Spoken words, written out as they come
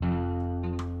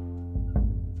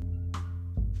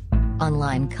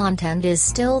Online content is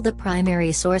still the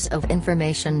primary source of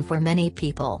information for many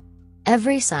people.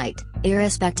 Every site,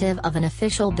 irrespective of an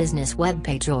official business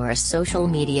webpage or social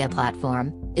media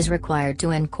platform, is required to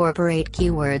incorporate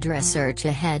keyword research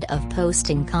ahead of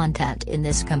posting content in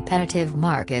this competitive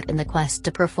market in the quest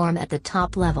to perform at the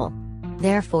top level.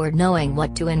 Therefore, knowing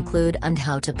what to include and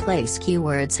how to place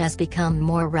keywords has become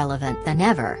more relevant than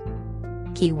ever.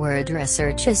 Keyword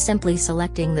research is simply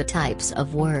selecting the types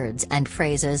of words and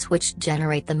phrases which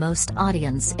generate the most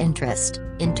audience interest,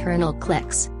 internal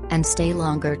clicks, and stay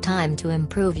longer time to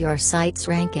improve your site's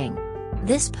ranking.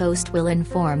 This post will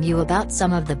inform you about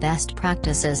some of the best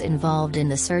practices involved in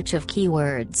the search of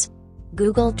keywords.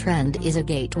 Google Trend is a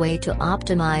gateway to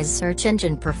optimize search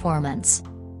engine performance.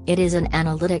 It is an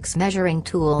analytics measuring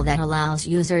tool that allows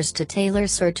users to tailor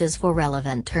searches for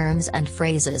relevant terms and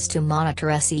phrases to monitor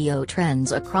SEO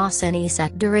trends across any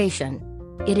set duration.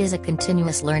 It is a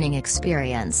continuous learning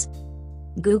experience.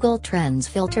 Google Trends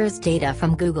filters data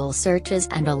from Google searches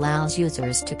and allows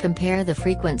users to compare the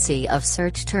frequency of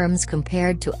search terms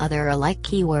compared to other alike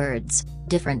keywords,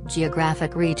 different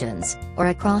geographic regions, or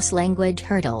across language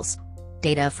hurdles.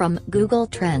 Data from Google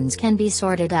Trends can be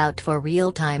sorted out for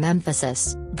real-time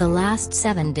emphasis, the last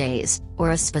 7 days, or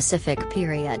a specific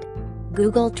period.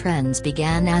 Google Trends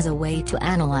began as a way to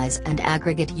analyze and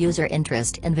aggregate user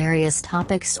interest in various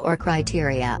topics or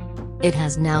criteria. It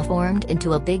has now formed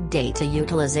into a big data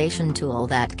utilization tool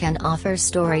that can offer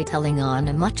storytelling on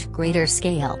a much greater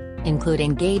scale,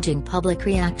 including gauging public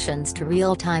reactions to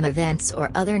real-time events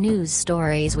or other news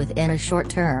stories within a short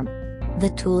term. The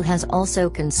tool has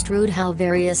also construed how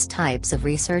various types of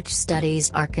research studies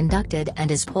are conducted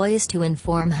and is poised to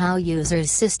inform how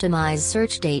users systemize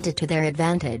search data to their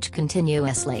advantage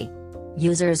continuously.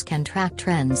 Users can track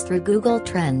trends through Google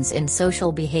Trends in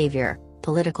social behavior,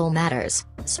 political matters,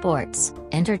 sports,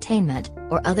 entertainment,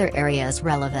 or other areas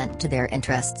relevant to their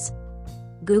interests.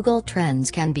 Google Trends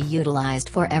can be utilized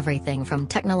for everything from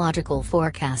technological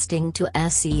forecasting to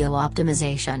SEO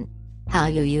optimization. How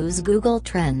you use Google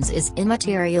Trends is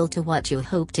immaterial to what you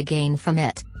hope to gain from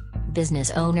it.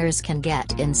 Business owners can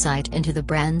get insight into the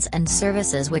brands and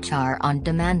services which are on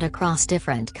demand across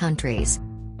different countries.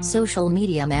 Social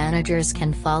media managers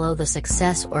can follow the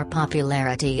success or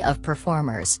popularity of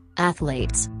performers,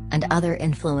 athletes, and other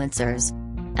influencers.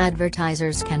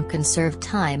 Advertisers can conserve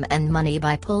time and money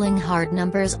by pulling hard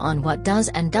numbers on what does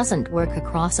and doesn't work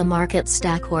across a market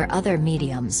stack or other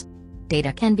mediums.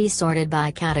 Data can be sorted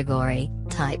by category,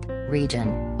 type,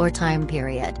 region, or time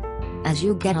period. As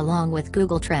you get along with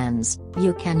Google Trends,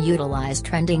 you can utilize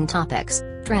trending topics,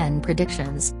 trend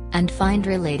predictions, and find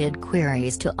related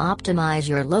queries to optimize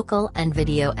your local and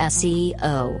video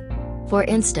SEO. For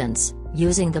instance,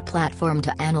 using the platform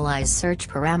to analyze search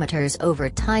parameters over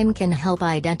time can help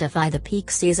identify the peak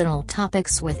seasonal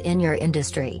topics within your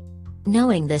industry.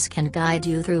 Knowing this can guide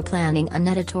you through planning an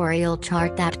editorial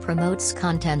chart that promotes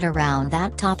content around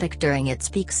that topic during its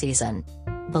peak season.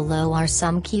 Below are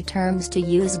some key terms to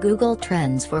use Google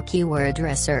Trends for keyword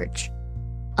research.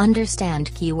 Understand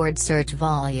keyword search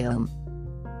volume.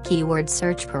 Keyword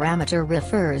search parameter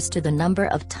refers to the number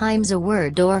of times a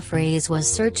word or phrase was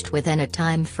searched within a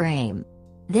time frame.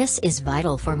 This is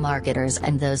vital for marketers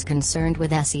and those concerned with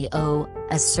SEO,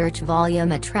 as search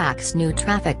volume attracts new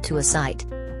traffic to a site.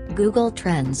 Google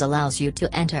Trends allows you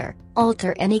to enter,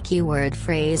 alter any keyword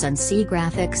phrase and see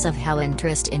graphics of how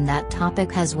interest in that topic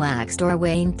has waxed or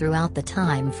waned throughout the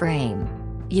time frame.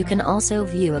 You can also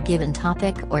view a given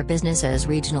topic or business's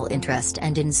regional interest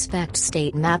and inspect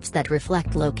state maps that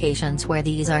reflect locations where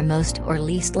these are most or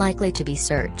least likely to be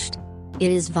searched.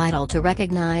 It is vital to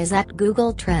recognize that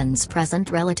Google Trends present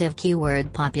relative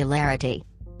keyword popularity.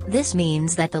 This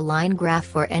means that the line graph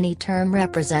for any term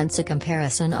represents a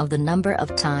comparison of the number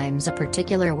of times a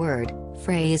particular word,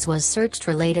 phrase was searched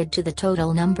related to the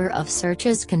total number of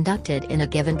searches conducted in a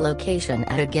given location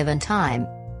at a given time.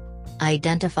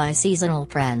 Identify seasonal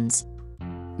trends.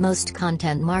 Most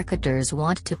content marketers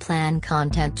want to plan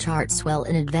content charts well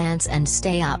in advance and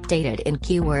stay updated in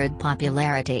keyword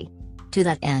popularity. To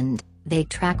that end, they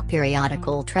track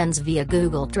periodical trends via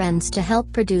Google Trends to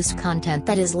help produce content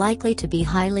that is likely to be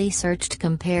highly searched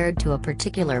compared to a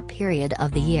particular period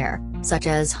of the year, such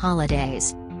as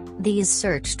holidays. These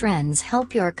search trends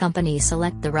help your company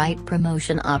select the right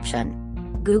promotion option.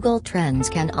 Google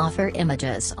Trends can offer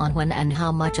images on when and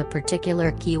how much a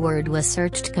particular keyword was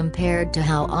searched compared to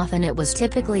how often it was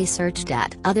typically searched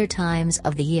at other times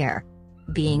of the year.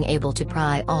 Being able to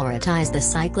prioritize the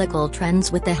cyclical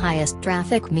trends with the highest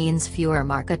traffic means fewer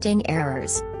marketing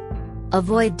errors.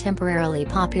 Avoid temporarily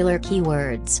popular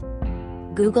keywords.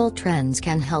 Google Trends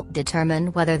can help determine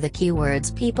whether the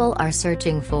keywords people are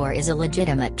searching for is a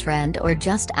legitimate trend or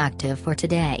just active for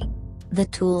today. The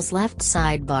tool's left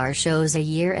sidebar shows a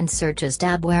year in searches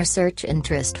tab where search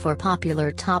interest for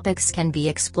popular topics can be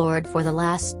explored for the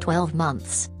last 12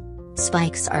 months.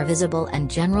 Spikes are visible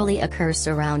and generally occur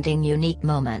surrounding unique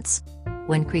moments.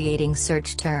 When creating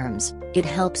search terms, it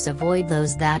helps avoid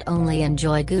those that only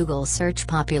enjoy Google search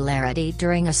popularity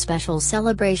during a special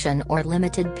celebration or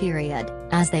limited period,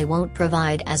 as they won't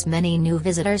provide as many new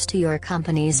visitors to your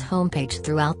company's homepage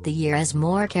throughout the year as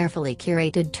more carefully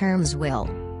curated terms will.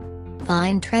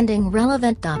 Find trending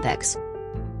relevant topics.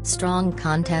 Strong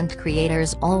content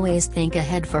creators always think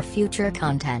ahead for future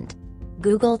content.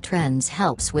 Google Trends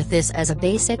helps with this as a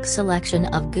basic selection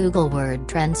of Google Word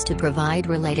trends to provide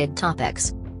related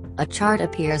topics. A chart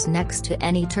appears next to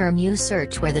any term you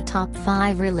search where the top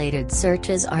 5 related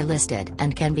searches are listed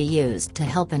and can be used to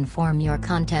help inform your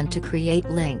content to create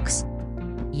links.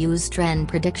 Use trend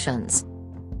predictions.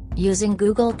 Using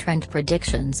Google Trend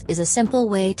Predictions is a simple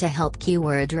way to help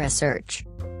keyword research.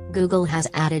 Google has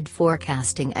added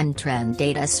forecasting and trend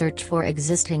data search for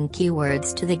existing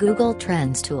keywords to the Google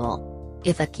Trends tool.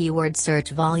 If a keyword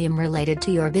search volume related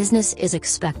to your business is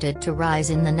expected to rise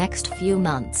in the next few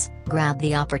months, grab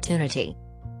the opportunity.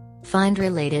 Find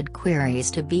related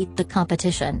queries to beat the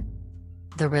competition.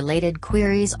 The related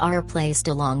queries are placed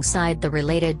alongside the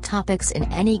related topics in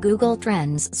any Google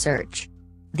Trends search.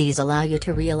 These allow you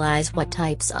to realize what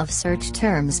types of search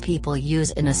terms people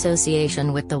use in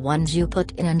association with the ones you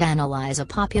put in and analyze a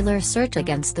popular search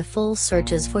against the full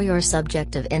searches for your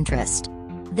subject of interest.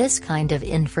 This kind of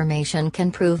information can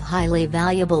prove highly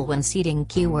valuable when seeding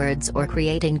keywords or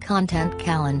creating content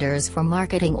calendars for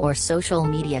marketing or social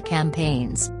media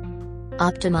campaigns.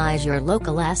 Optimize your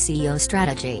local SEO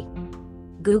strategy.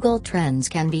 Google Trends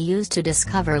can be used to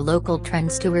discover local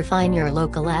trends to refine your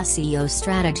local SEO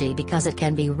strategy because it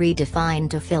can be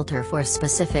redefined to filter for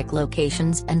specific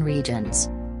locations and regions.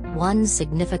 One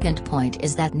significant point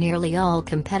is that nearly all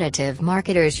competitive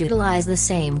marketers utilize the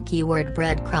same keyword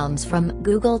breadcrumbs from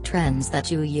Google Trends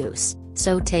that you use,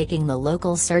 so taking the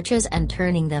local searches and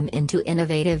turning them into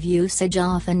innovative usage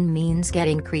often means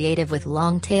getting creative with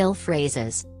long-tail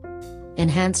phrases.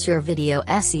 Enhance your video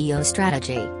SEO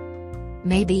strategy.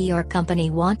 Maybe your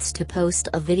company wants to post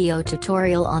a video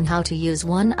tutorial on how to use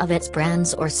one of its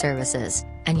brands or services,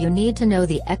 and you need to know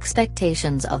the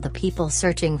expectations of the people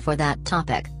searching for that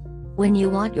topic. When you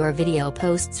want your video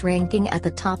posts ranking at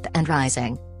the top and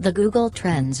rising, the Google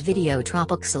Trends video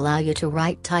topics allow you to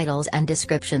write titles and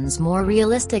descriptions more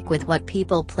realistic with what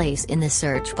people place in the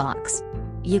search box.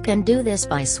 You can do this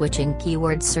by switching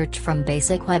keyword search from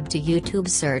basic web to YouTube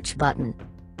search button.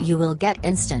 You will get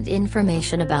instant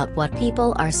information about what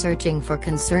people are searching for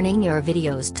concerning your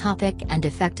video's topic and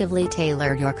effectively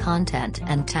tailor your content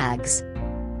and tags.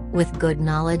 With good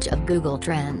knowledge of Google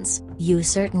Trends, you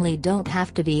certainly don't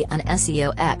have to be an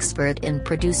SEO expert in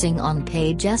producing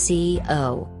on-page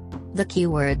SEO. The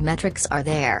keyword metrics are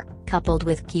there, coupled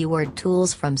with keyword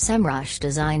tools from SEMrush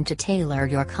designed to tailor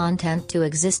your content to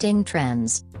existing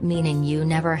trends, meaning you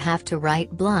never have to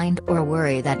write blind or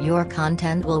worry that your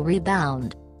content will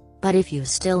rebound. But if you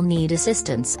still need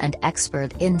assistance and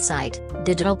expert insight,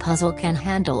 Digital Puzzle can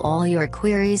handle all your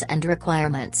queries and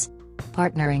requirements.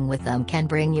 Partnering with them can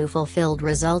bring you fulfilled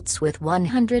results with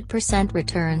 100%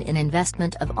 return in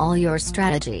investment of all your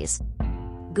strategies.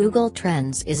 Google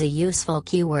Trends is a useful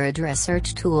keyword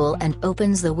research tool and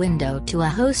opens the window to a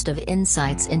host of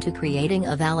insights into creating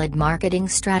a valid marketing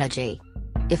strategy.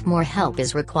 If more help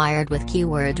is required with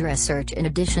keyword research in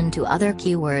addition to other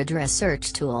keyword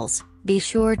research tools, be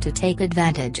sure to take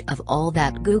advantage of all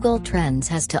that Google Trends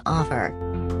has to offer.